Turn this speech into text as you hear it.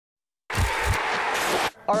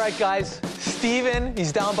All right, guys. Steven,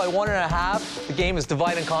 he's down by 1.5. The game is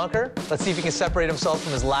divide and conquer. Let's see if he can separate himself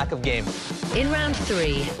from his lack of game. In round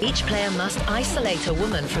 3, each player must isolate a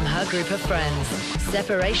woman from her group of friends.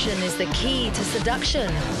 Separation is the key to seduction.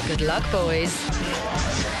 Good luck, boys.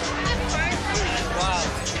 Wow.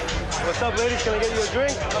 What's up, ladies? Can I get you a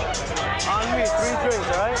drink? On me, 3 drinks,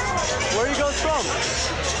 all right? Where are you guys from?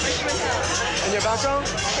 In your background?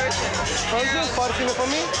 Persian. Persian? Farsi for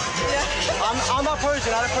me? Yeah. I'm not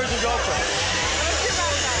Persian. I have a Persian girlfriend. What's your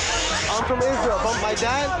background? I'm from Israel, but my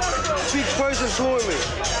dad speaks Persian fluently.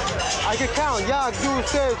 I can count. Yak, du,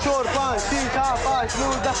 se, chor, pan, sin, ka, pa,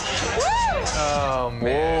 shlu, da. Oh,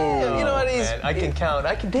 man. Whoa. You know what? I can count.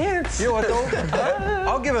 I can dance. You know what, though?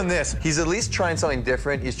 I'll give him this. He's at least trying something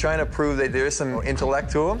different. He's trying to prove that there is some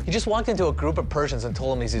intellect to him. He just walked into a group of Persians and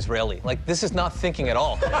told them he's Israeli. Like, this is not thinking at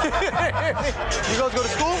all. You guys go to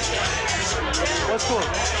school? What school?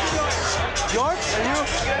 York? And you?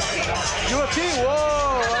 UFT?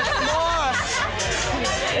 Whoa, that's smart.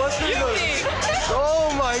 What's this? Oh,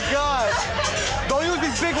 my God. Don't use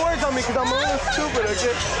these big words on me because I'm a little stupid,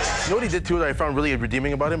 okay? You know what he did too that I found really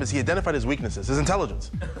redeeming about him is he identified his weaknesses, his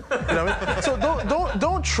intelligence. You know what I mean? So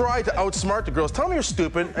don't try to outsmart the girls. Tell them you're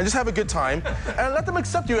stupid and just have a good time and let them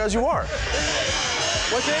accept you as you are.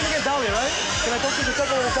 What's your name again? Dolly, right? Can I talk to you for a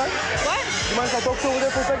second over time? What? You mind if I talk to you over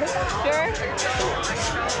there for a second? Sure.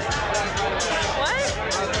 What?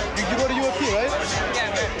 You go to UFT, right?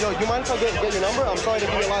 Yeah. Yo, you mind if I get your number? I'm sorry to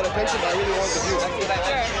give you a lot of attention, but I really want the view. Sure.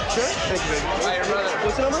 Sure? Thank you, baby. All right, brother.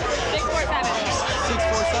 What's your number? 647.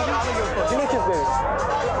 647? Give me a kiss, baby.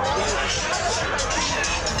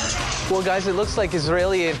 Well, guys, it looks like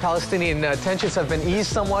Israeli and Palestinian tensions have been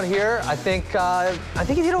eased somewhat here. I think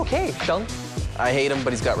he did okay, Sheldon. I hate him,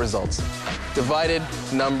 but he's got results. Divided,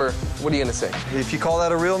 number, what are you gonna say? If you call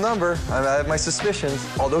that a real number, I have my suspicions.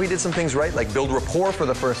 Although he did some things right, like build rapport for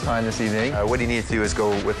the first time this evening, what he needed to do is go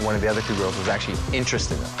with one of the other 2 girls who was actually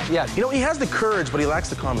interested in him. Yeah. You know, he has the courage, but he lacks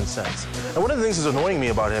the common sense. And one of the things that's annoying me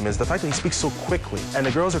about him is the fact that he speaks so quickly. And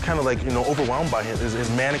the girls are kind of like, you know, overwhelmed by his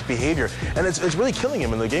manic behavior. And it's really killing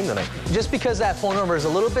him in the game tonight. Just because that phone number is a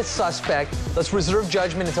little bit suspect, let's reserve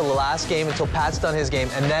judgment until the last game, until Pat's done his game,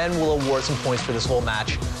 and then we'll award some points for this whole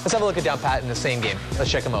match. Let's have a look at down Pat in the same game. Let's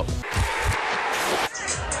check him out.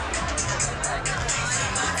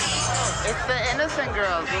 It's the innocent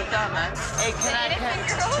girls. What's up, man? Hey, can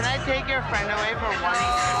I take your friend away for 1 minute?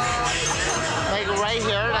 Like right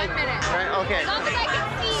here? Like, 1 minute. Right? Okay. As long as I can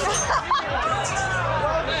see.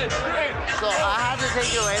 So I had to take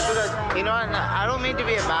you away because, you know what, I don't mean to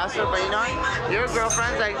be a bastard, but you know what? Your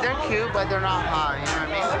girlfriends, like, they're cute, but they're not hot, you know what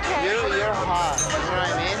I mean? Okay. You're hot, you know what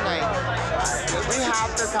I mean? Like, we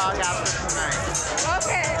have to talk after tonight.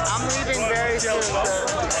 Okay. I'm leaving very soon.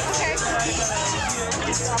 Okay.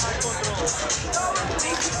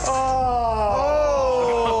 Oh.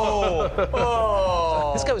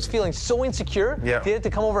 This guy was feeling so insecure, he had to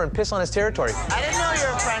come over and piss on his territory. I didn't know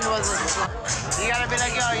your friend wasn't. You gotta be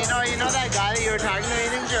like, yo, you know that guy that you were talking to? He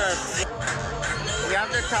thinks you're. You have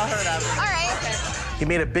to tell her that. All right. Okay. He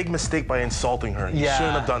made a big mistake by insulting her. He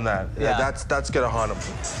shouldn't have done that. Yeah. That's gonna haunt him.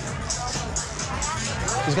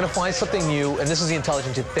 He's gonna find something new, and this is the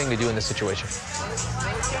intelligent thing to do in this situation.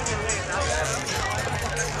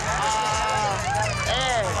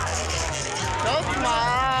 Hey, don't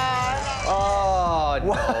smile. Oh,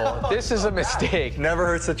 no. This is a mistake. Never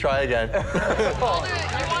hurts to try again. You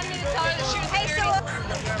wanted me to tell her that she was security?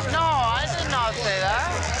 No, I did not say that.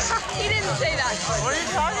 He didn't say that. What are you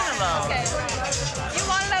talking about? Okay. You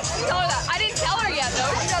wanted us to tell her that. I didn't tell her yet,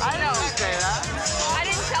 though. She doesn't I know. didn't say that. I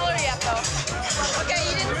didn't tell her yet, though. Okay,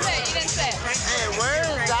 you didn't say it. You didn't say it. Hey, where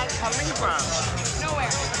is that coming from? Nowhere.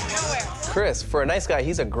 Nowhere. Chris, for a nice guy,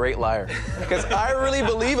 he's a great liar. Because I really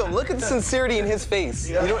believe him. Look at the sincerity in his face.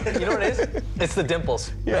 You know what it is? It's the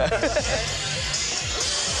dimples. Yeah.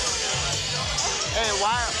 Hey,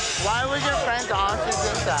 why would your friends honestly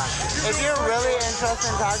think that? If you're really interested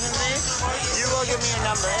in talking to me, you will give me your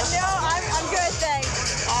number. No, I'm good,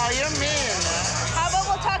 thanks. Oh, you're mean. How about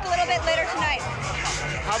we'll talk a little bit later tonight?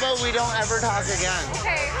 How about we don't ever talk again?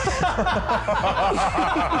 Okay.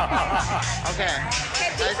 Okay.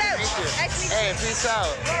 Okay, peace out. Nice to meet you. Nice to meet you. Hey, peace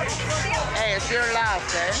out. Hey, it's your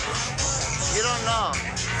last, eh? You don't know.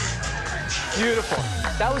 Beautiful.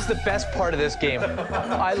 That was the best part of this game.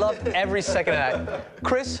 I loved every second of that.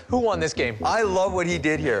 Chris, who won this game? I love what he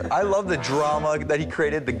did here. I love the drama that he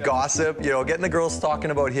created, the gossip, you know, getting the girls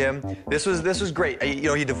talking about him. This was great. You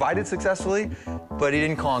know, he divided successfully. but he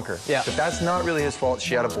didn't conquer. Yeah. But that's not really his fault.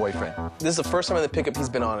 She had a boyfriend. This is the first time in the pickup he's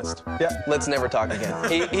been honest. Yeah. Let's never talk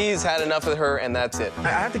again. He's had enough of her, and that's it. I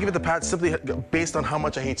have to give it to Pat simply based on how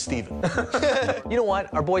much I hate Steven. You know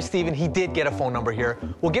what? Our boy Steven, he did get a phone number here.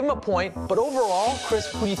 We'll give him a point, but overall, Chris,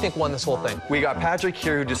 who do you think won this whole thing? We got Patrick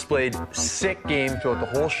here who displayed sick game throughout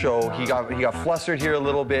the whole show. He got flustered here a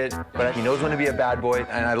little bit, but he knows when to be a bad boy,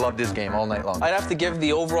 and I loved his game all night long. I'd have to give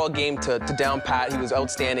the overall game to Down Pat. He was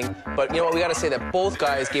outstanding. But you know what? We got to say that both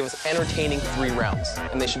guys gave us entertaining 3 rounds,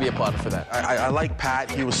 and they should be applauded for that. I like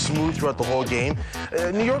Pat. He was smooth throughout the whole game.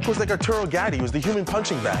 New York was like Arturo Gatti. He was the human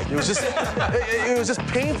punching bag. It was just, it was just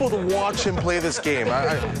painful to watch him play this game.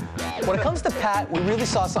 When it comes to Pat, we really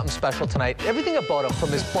saw something special tonight. Everything about him, from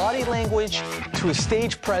his body language to his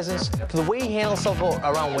stage presence to the way he handles himself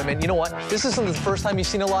around women. You know what? This isn't the first time he's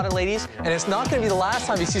seen a lot of ladies, and it's not going to be the last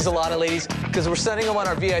time he sees a lot of ladies, because we're sending him on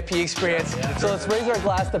our VIP experience. So let's raise our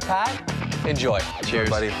glass to Pat. Enjoy. Cheers,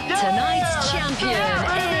 buddy. Tonight's champion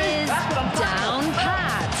is Down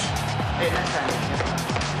Pat. Hey, next time.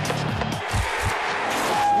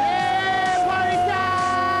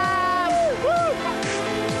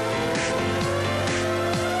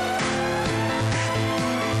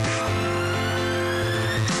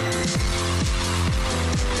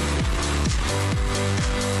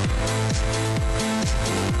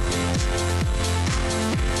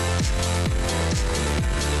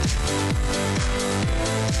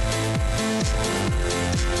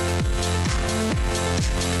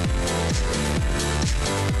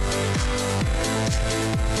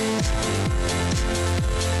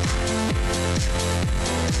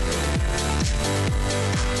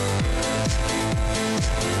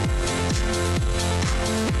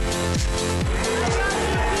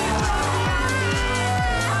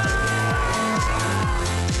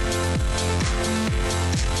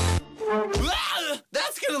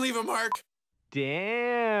 That's gonna leave a mark.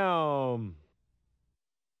 Damn.